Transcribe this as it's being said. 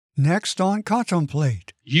Next on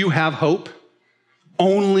Contemplate. You have hope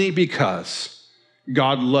only because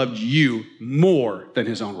God loved you more than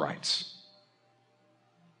his own rights.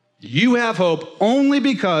 You have hope only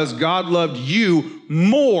because God loved you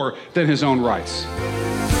more than his own rights.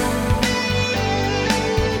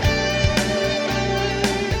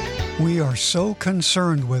 We are so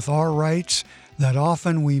concerned with our rights that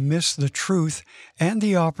often we miss the truth and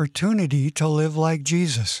the opportunity to live like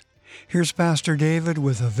Jesus. Here's Pastor David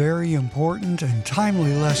with a very important and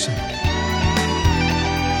timely lesson.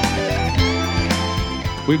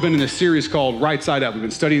 We've been in a series called Right Side Up. We've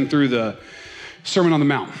been studying through the Sermon on the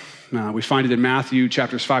Mount. We find it in Matthew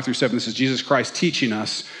chapters 5 through 7. This is Jesus Christ teaching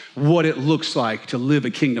us what it looks like to live a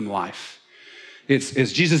kingdom life.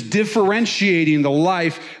 It's Jesus differentiating the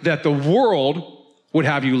life that the world would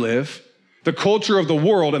have you live, the culture of the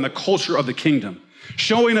world and the culture of the kingdom.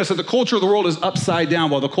 Showing us that the culture of the world is upside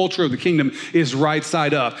down while the culture of the kingdom is right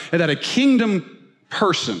side up. And that a kingdom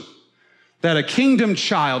person, that a kingdom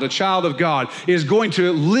child, a child of God, is going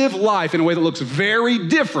to live life in a way that looks very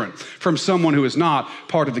different from someone who is not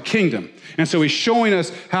part of the kingdom. And so he's showing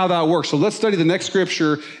us how that works. So let's study the next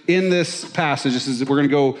scripture in this passage. We're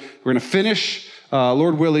going to finish,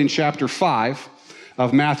 Lord willing, chapter 5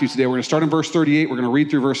 of Matthew today. We're going to start in verse 38. We're going to read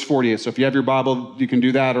through verse 48. So if you have your Bible, you can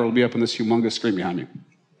do that, or it'll be up on this humongous screen behind me.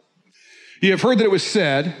 You have heard that it was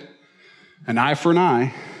said, an eye for an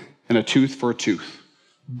eye and a tooth for a tooth.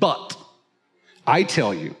 But I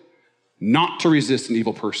tell you not to resist an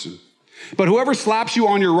evil person. But whoever slaps you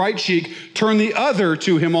on your right cheek, turn the other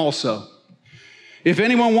to him also. If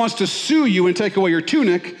anyone wants to sue you and take away your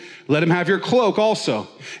tunic, let him have your cloak also.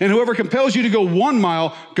 And whoever compels you to go 1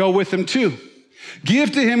 mile, go with him 2.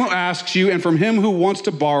 Give to him who asks you, and from him who wants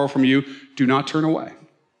to borrow from you, do not turn away.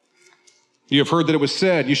 You have heard that it was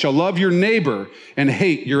said, you shall love your neighbor and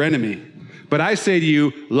hate your enemy. But I say to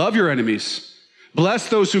you, love your enemies. Bless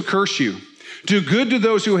those who curse you. Do good to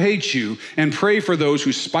those who hate you, and pray for those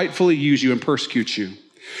who spitefully use you and persecute you,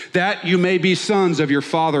 that you may be sons of your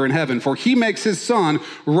Father in heaven. For he makes his sun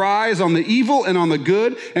rise on the evil and on the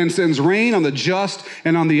good, and sends rain on the just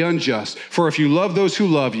and on the unjust. For if you love those who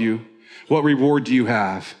love you, what reward do you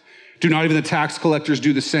have? Do not even the tax collectors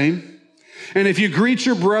do the same? And if you greet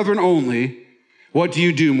your brethren only, what do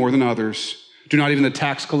you do more than others? Do not even the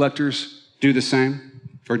tax collectors do the same,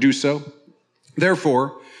 or do so?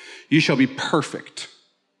 Therefore, you shall be perfect,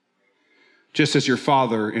 just as your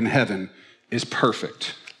Father in heaven is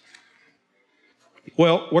perfect.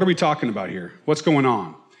 Well, what are we talking about here? What's going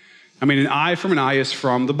on? I mean, an eye from an eye is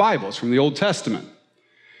from the Bible. It's from the Old Testament.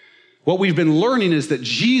 What we've been learning is that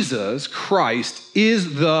Jesus Christ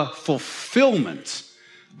is the fulfillment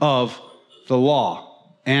of the law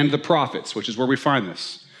and the prophets, which is where we find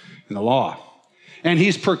this, in the law. And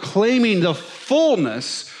he's proclaiming the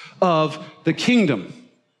fullness of the kingdom.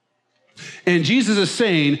 And Jesus is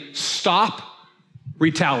saying, stop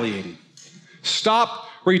retaliating. Stop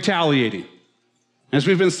retaliating. As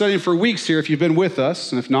we've been studying for weeks here, if you've been with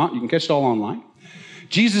us, and if not, you can catch it all online.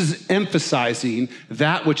 Jesus is emphasizing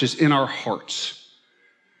that which is in our hearts.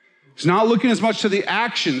 He's not looking as much to the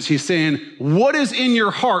actions. He's saying, what is in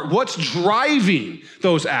your heart? What's driving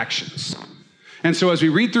those actions? And so as we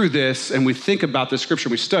read through this and we think about this scripture,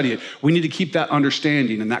 we study it, we need to keep that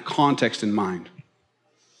understanding and that context in mind.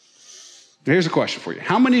 Now, here's a question for you.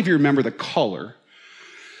 How many of you remember the color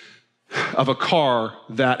of a car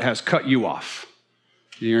that has cut you off?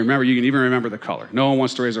 You remember, you can even remember the color. No one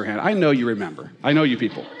wants to raise their hand. I know you remember. I know you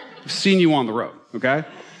people. I've seen you on the road, okay?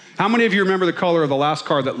 How many of you remember the color of the last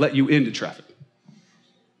car that let you into traffic?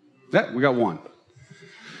 Yeah, we got one.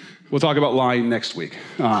 We'll talk about lying next week.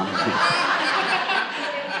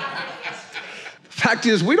 Fact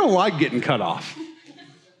is, we don't like getting cut off,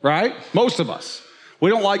 right? Most of us.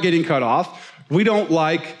 We don't like getting cut off. We don't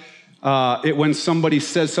like it when somebody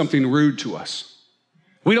says something rude to us.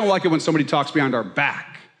 We don't like it when somebody talks behind our back.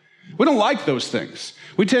 We don't like those things.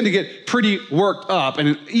 We tend to get pretty worked up. And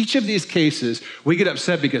in each of these cases, we get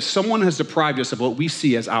upset because someone has deprived us of what we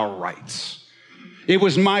see as our rights. It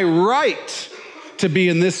was my right to be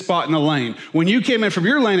in this spot in the lane. When you came in from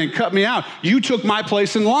your lane and cut me out, you took my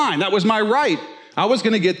place in line. That was my right. I was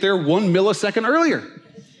going to get there 1 millisecond earlier.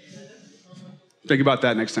 Think about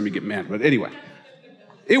that next time you get mad. But anyway,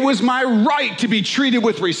 it was my right to be treated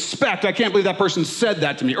with respect. I can't believe that person said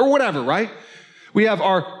that to me, or whatever, right? We have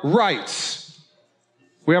our rights.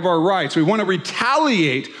 We have our rights. We want to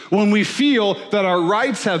retaliate when we feel that our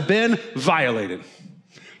rights have been violated.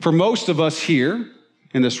 For most of us here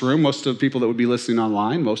in this room, most of the people that would be listening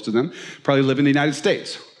online, most of them probably live in the United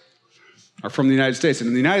States, are from the United States. And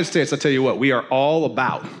in the United States, I'll tell you what, we are all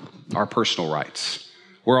about our personal rights.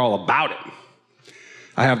 We're all about it.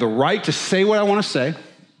 I have the right to say what I want to say,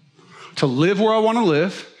 to live where I want to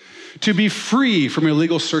live, to be free from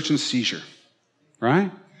illegal search and seizure,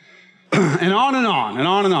 right? And on and on and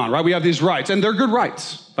on and on, right? We have these rights, and they're good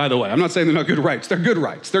rights, by the way. I'm not saying they're not good rights. They're good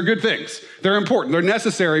rights. They're good things. They're important. They're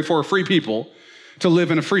necessary for free people to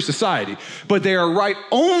live in a free society. But they are right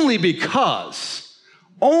only because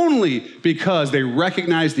they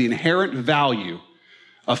recognize the inherent value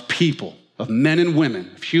of people, of men and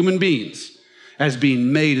women, of human beings, as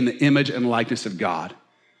being made in the image and likeness of God.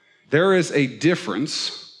 There is a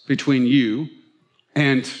difference between you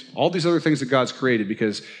and all these other things that God's created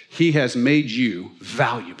because he has made you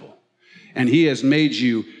valuable and he has made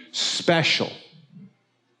you special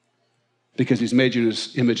because he's made you in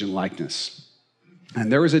his image and likeness. And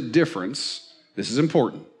there is a difference, this is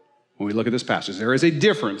important when we look at this passage, there is a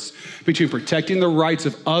difference between protecting the rights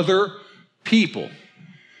of other people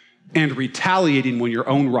and retaliating when your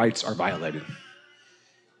own rights are violated.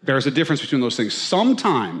 There is a difference between those things.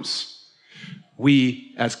 Sometimes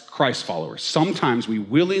we, as Christ followers, sometimes we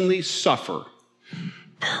willingly suffer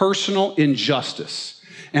personal injustice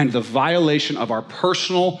and the violation of our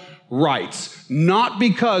personal rights, not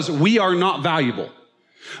because we are not valuable,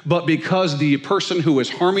 but because the person who is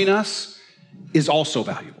harming us is also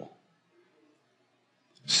valuable.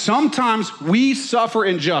 Sometimes we suffer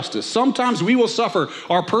injustice. Sometimes we will suffer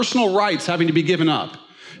our personal rights having to be given up.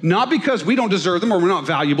 Not because we don't deserve them or we're not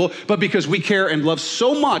valuable, but because we care and love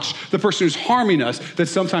so much the person who's harming us that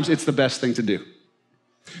sometimes it's the best thing to do.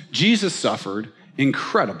 Jesus suffered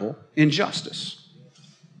incredible injustice.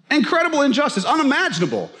 Incredible injustice,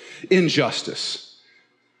 unimaginable injustice.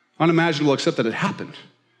 Unimaginable except that it happened.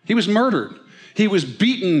 He was murdered. He was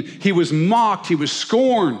beaten. He was mocked. He was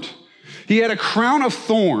scorned. He had a crown of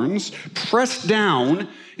thorns pressed down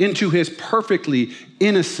into his perfectly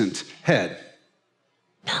innocent head.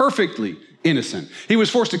 Perfectly innocent. He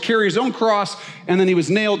was forced to carry his own cross and then he was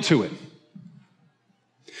nailed to it.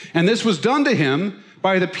 And this was done to him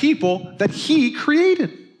by the people that he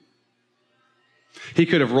created. He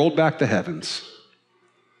could have rolled back the heavens.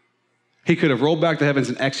 He could have rolled back the heavens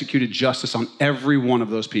and executed justice on every one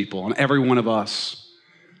of those people, on every one of us.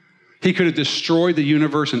 He could have destroyed the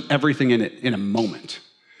universe and everything in it in a moment,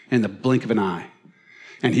 in the blink of an eye.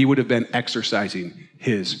 And he would have been exercising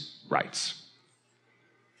his rights.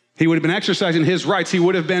 He would have been exercising his rights. He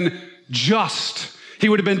would have been just. He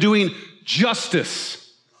would have been doing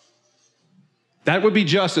justice. That would be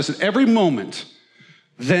justice at every moment.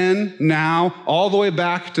 Then, now, all the way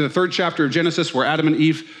back to the 3rd chapter of Genesis where Adam and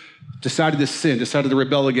Eve decided to sin, decided to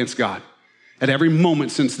rebel against God. At every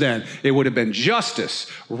moment since then, it would have been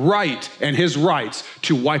justice, right, and his rights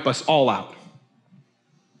to wipe us all out.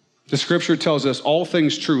 The scripture tells us all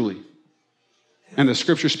things truly. And the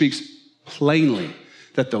scripture speaks plainly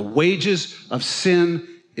that the wages of sin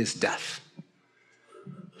is death.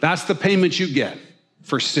 That's the payment you get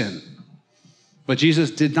for sin. But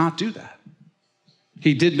Jesus did not do that.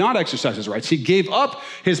 He did not exercise his rights. He gave up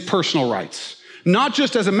his personal rights, not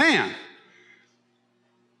just as a man.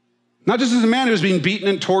 Not just as a man who was being beaten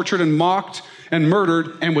and tortured and mocked and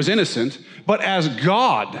murdered and was innocent, but as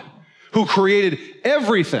God who created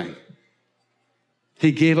everything.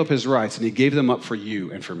 He gave up his rights and he gave them up for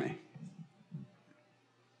you and for me.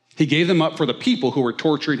 He gave them up for the people who were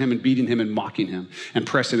torturing him and beating him and mocking him and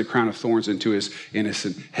pressing a crown of thorns into his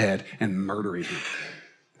innocent head and murdering him.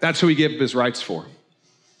 That's who he gave up his rights for.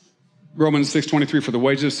 Romans 6:23, for the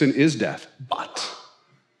wages of sin is death, but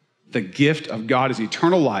the gift of God is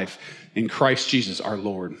eternal life in Christ Jesus our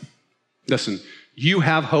Lord. Listen, you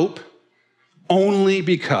have hope only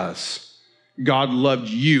because God loved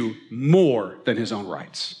you more than his own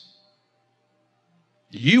rights.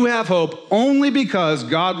 You have hope only because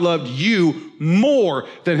God loved you more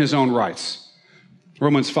than his own rights.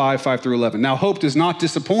 Romans 5:5-11. Now hope does not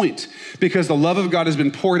disappoint because the love of God has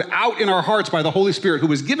been poured out in our hearts by the Holy Spirit who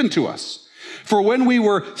was given to us. For when we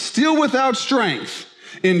were still without strength,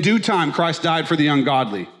 in due time Christ died for the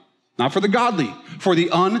ungodly. Not for the godly, for the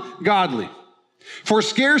ungodly. For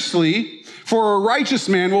scarcely for a righteous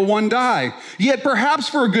man will one die. Yet perhaps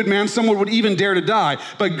for a good man, someone would even dare to die.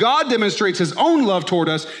 But God demonstrates his own love toward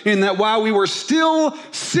us in that while we were still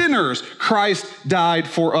sinners, Christ died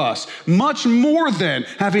for us. Much more then,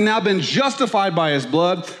 having now been justified by his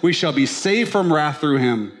blood, we shall be saved from wrath through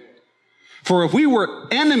him. For if when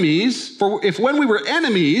we were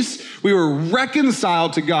enemies, we were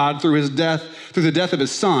reconciled to God through the death of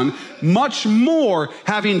his son, much more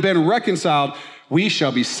having been reconciled, we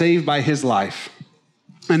shall be saved by his life.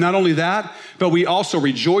 And not only that, but we also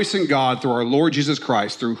rejoice in God through our Lord Jesus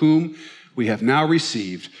Christ, through whom we have now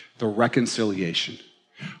received the reconciliation.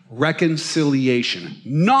 reconciliation,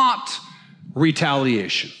 not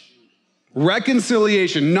retaliation.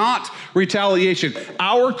 Reconciliation, not retaliation.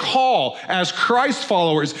 Our call as Christ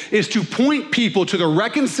followers is to point people to the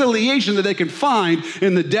reconciliation that they can find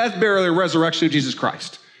in the death, burial, and resurrection of Jesus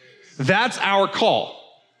Christ. That's our call.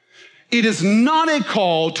 It is not a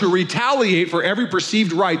call to retaliate for every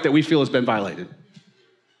perceived right that we feel has been violated.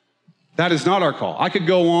 That is not our call. I could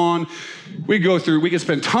go on. We could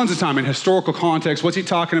spend tons of time in historical context. What's he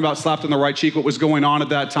talking about? Slapped on the right cheek. What was going on at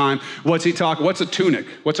that time? What's a tunic?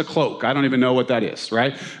 What's a cloak? I don't even know what that is,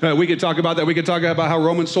 right? We could talk about that. We could talk about how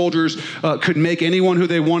Roman soldiers could make anyone who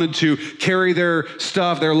they wanted to carry their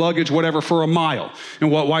stuff, their luggage, whatever, for a mile.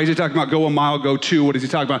 And why is he talking about go a mile, go two? What is he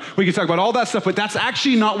talking about? We could talk about all that stuff, but that's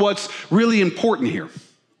actually not what's really important here.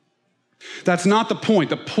 That's not the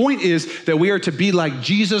point. The point is that we are to be like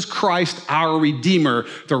Jesus Christ, our Redeemer,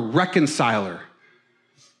 the reconciler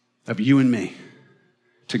of you and me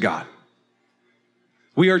to God.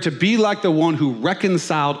 We are to be like the one who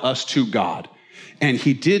reconciled us to God, and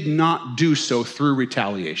he did not do so through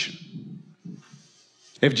retaliation.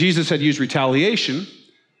 If Jesus had used retaliation,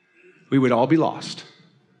 we would all be lost.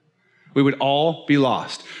 We would all be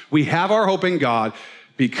lost. We have our hope in God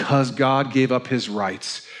because God gave up his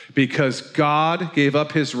rights. Because God gave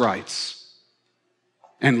up his rights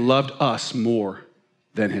and loved us more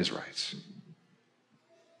than his rights.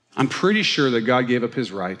 I'm pretty sure that God gave up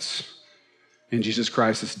his rights in Jesus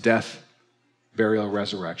Christ's death, burial,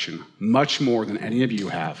 resurrection, much more than any of you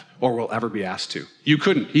have or will ever be asked to. You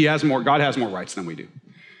couldn't. He has more. God has more rights than we do.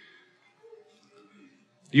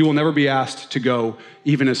 You will never be asked to go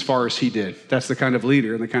even as far as he did. That's the kind of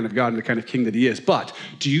leader and the kind of God and the kind of king that he is. But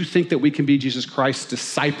do you think that we can be Jesus Christ's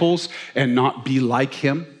disciples and not be like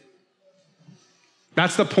him?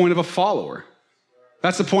 That's the point of a follower.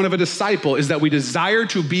 That's the point of a disciple, is that we desire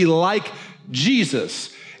to be like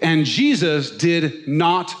Jesus. And Jesus did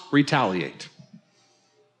not retaliate.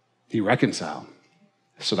 He reconciled.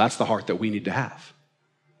 So that's the heart that we need to have.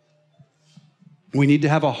 We need to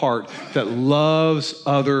have a heart that loves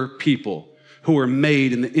other people who are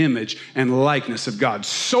made in the image and likeness of God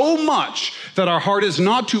so much that our heart is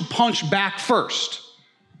not to punch back first,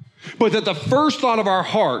 but that the first thought of our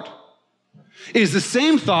heart is the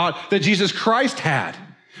same thought that Jesus Christ had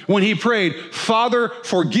when he prayed, Father,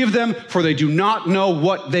 forgive them, for they do not know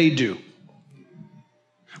what they do.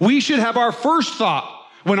 We should have our first thought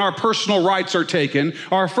when our personal rights are taken.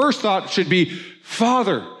 Our first thought should be,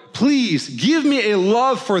 Father, please give me a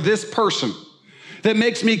love for this person that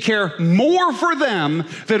makes me care more for them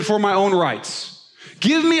than for my own rights.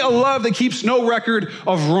 Give me a love that keeps no record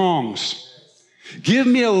of wrongs. Give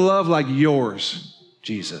me a love like yours,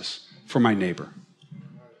 Jesus, for my neighbor.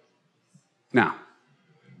 Now,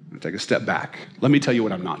 I'm going to take a step back. Let me tell you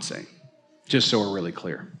what I'm not saying, just so we're really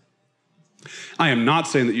clear. I am not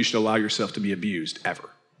saying that you should allow yourself to be abused ever.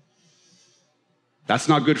 That's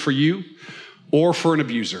not good for you or for an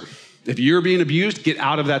abuser. If you're being abused, get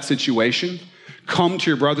out of that situation. Come to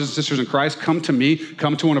your brothers and sisters in Christ. Come to me.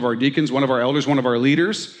 Come to one of our deacons, one of our elders, one of our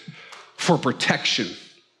leaders for protection,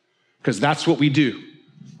 because that's what we do.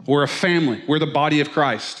 We're a family. We're the body of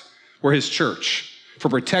Christ. We're his church. For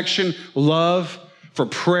protection, love, for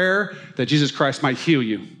prayer, that Jesus Christ might heal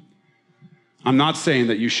you. I'm not saying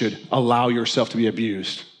that you should allow yourself to be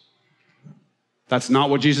abused. That's not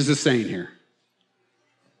what Jesus is saying here.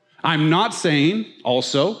 I'm not saying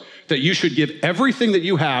also that you should give everything that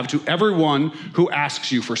you have to everyone who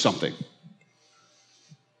asks you for something.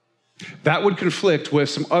 That would conflict with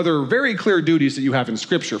some other very clear duties that you have in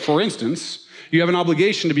Scripture. For instance, you have an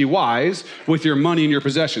obligation to be wise with your money and your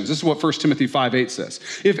possessions. This is what 1 Timothy 5:8 says.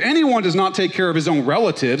 If anyone does not take care of his own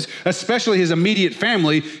relatives, especially his immediate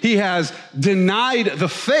family, he has denied the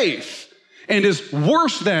faith and is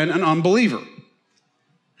worse than an unbeliever.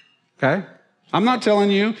 Okay? I'm not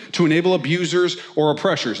telling you to enable abusers or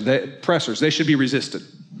oppressors. They should be resisted.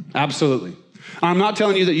 Absolutely. I'm not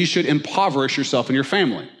telling you that you should impoverish yourself and your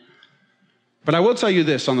family. But I will tell you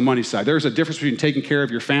this on the money side. There's a difference between taking care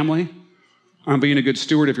of your family and being a good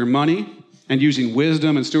steward of your money and using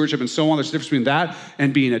wisdom and stewardship and so on. There's a difference between that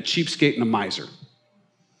and being a cheapskate and a miser.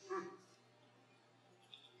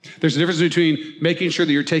 There's a difference between making sure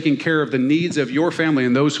that you're taking care of the needs of your family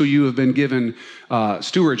and those who you have been given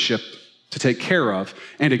stewardship to take care of,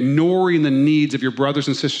 and ignoring the needs of your brothers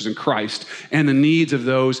and sisters in Christ and the needs of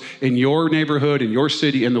those in your neighborhood, in your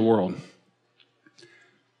city, in the world.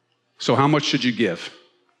 So how much should you give?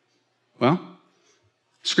 Well,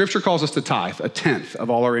 Scripture calls us to tithe, 1/10 of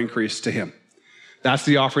all our increase to him. That's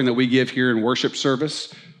the offering that we give here in worship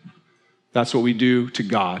service. That's what we do to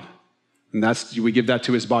God. And we give that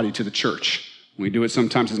to his body, to the church. We do it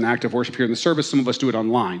sometimes as an act of worship here in the service. Some of us do it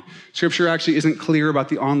online. Scripture actually isn't clear about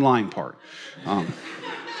the online part.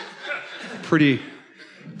 Pretty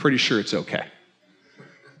sure it's okay.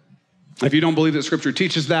 If you don't believe that Scripture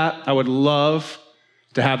teaches that, I would love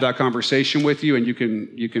to have that conversation with you, and you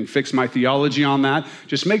can fix my theology on that.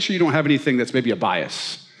 Just make sure you don't have anything that's maybe a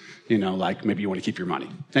bias, like maybe you want to keep your money.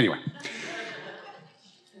 Anyway.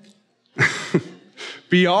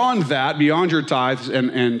 Beyond that, beyond your tithes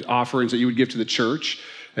and offerings that you would give to the church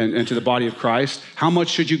and to the body of Christ, how much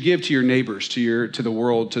should you give to your neighbors, to the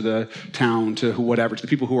world, to the town, to whatever, to the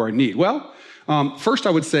people who are in need? Well, first I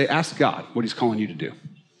would say ask God what he's calling you to do.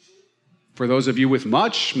 For those of you with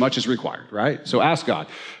much is required, right? So ask God.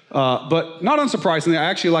 But not unsurprisingly, I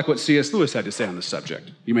actually like what C.S. Lewis had to say on this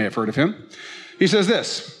subject. You may have heard of him. He says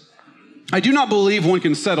this: I do not believe one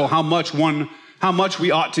can settle how much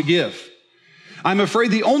we ought to give. I'm afraid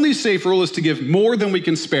the only safe rule is to give more than we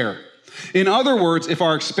can spare. In other words, if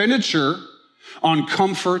our expenditure on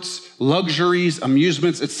comforts, luxuries,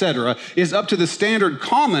 amusements, etc., is up to the standard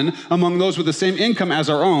common among those with the same income as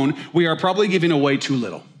our own, we are probably giving away too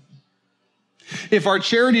little. If our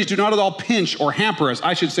charities do not at all pinch or hamper us,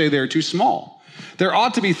 I should say they are too small. There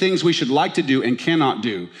ought to be things we should like to do and cannot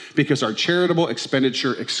do because our charitable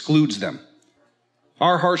expenditure excludes them.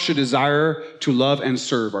 Our hearts should desire to love and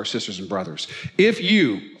serve our sisters and brothers. If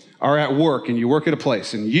you are at work and you work at a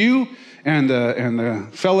place and you and the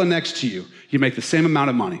fella next to you, you make the same amount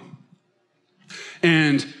of money,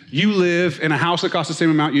 and you live in a house that costs the same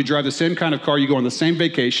amount, you drive the same kind of car, you go on the same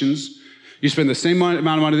vacations, you spend the same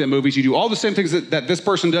amount of money at movies, you do all the same things that this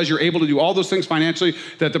person does, you're able to do all those things financially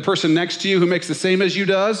that the person next to you who makes the same as you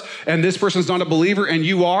does, and this person's not a believer and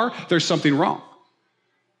you are, there's something wrong.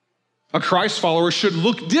 A Christ follower should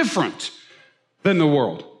look different than the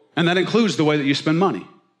world. And that includes the way that you spend money,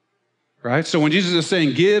 right? So when Jesus is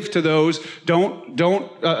saying give to those, don't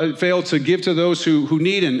fail to give to those who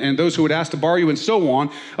need and those who would ask to borrow you and so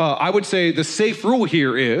on, I would say the safe rule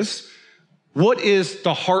here is, what is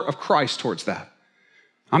the heart of Christ towards that?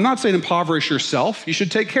 I'm not saying impoverish yourself. You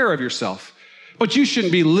should take care of yourself. But you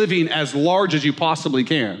shouldn't be living as large as you possibly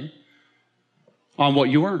can on what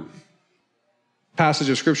you earn. Passage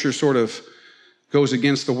of Scripture sort of goes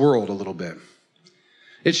against the world a little bit.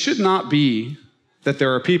 It should not be that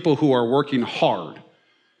there are people who are working hard,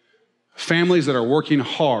 families that are working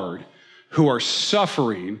hard, who are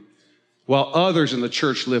suffering while others in the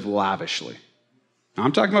church live lavishly. Now,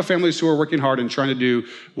 I'm talking about families who are working hard and trying to do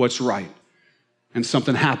what's right. And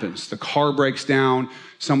something happens. The car breaks down,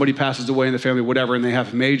 somebody passes away in the family, whatever, and they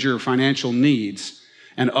have major financial needs,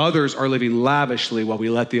 and others are living lavishly while we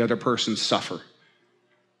let the other person suffer.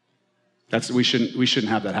 We shouldn't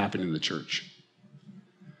have that happen in the church.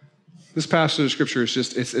 This passage of Scripture is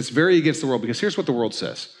it's very against the world, because here's what the world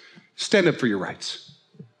says: stand up for your rights.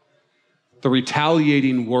 The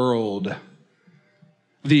retaliating world,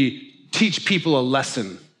 the teach people a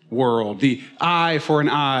lesson world, the eye for an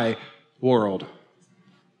eye world.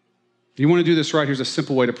 If you want to do this right, here's a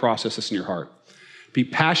simple way to process this in your heart. Be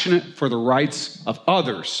passionate for the rights of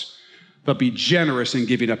others, but be generous in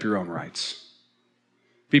giving up your own rights.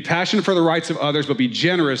 Be passionate for the rights of others, but be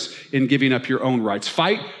generous in giving up your own rights.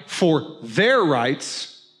 Fight for their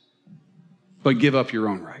rights, but give up your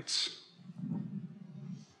own rights.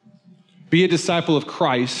 Be a disciple of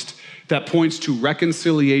Christ that points to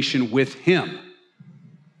reconciliation with him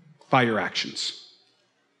by your actions.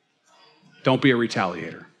 Don't be a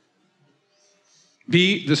retaliator.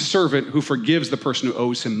 Be the servant who forgives the person who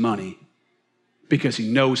owes him money because he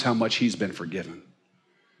knows how much he's been forgiven.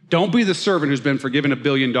 Don't be the servant who's been forgiven $1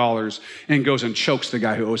 billion and goes and chokes the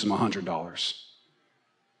guy who owes him $100.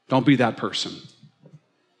 Don't be that person.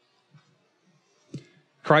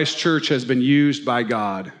 Christ Church has been used by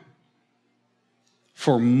God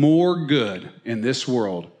for more good in this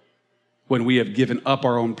world when we have given up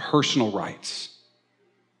our own personal rights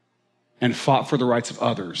and fought for the rights of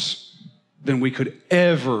others than we could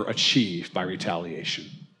ever achieve by retaliation.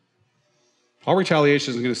 All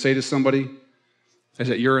retaliation is going to say to somebody is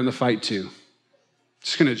that you're in the fight too.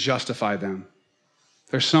 It's going to justify them.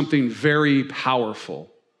 There's something very powerful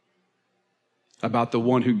about the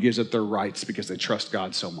one who gives up their rights because they trust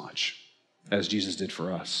God so much, as Jesus did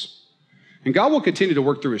for us. And God will continue to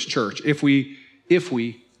work through his church if we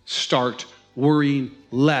start worrying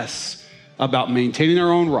less about maintaining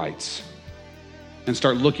our own rights and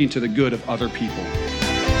start looking to the good of other people.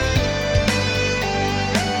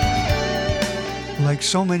 Like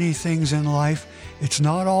so many things in life, it's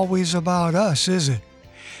not always about us, is it?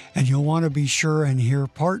 And you'll want to be sure and hear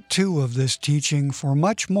part 2 of this teaching for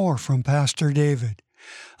much more from Pastor David.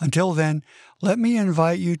 Until then, let me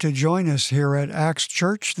invite you to join us here at Axe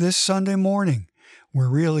Church this Sunday morning. We're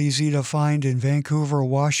real easy to find in Vancouver,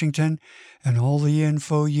 Washington, and all the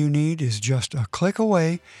info you need is just a click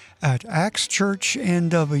away at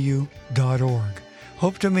axchurchnw.org.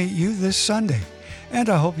 Hope to meet you this Sunday, and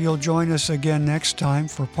I hope you'll join us again next time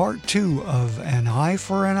for part 2 of An Eye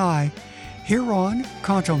for an Eye here on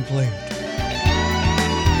Contemplate.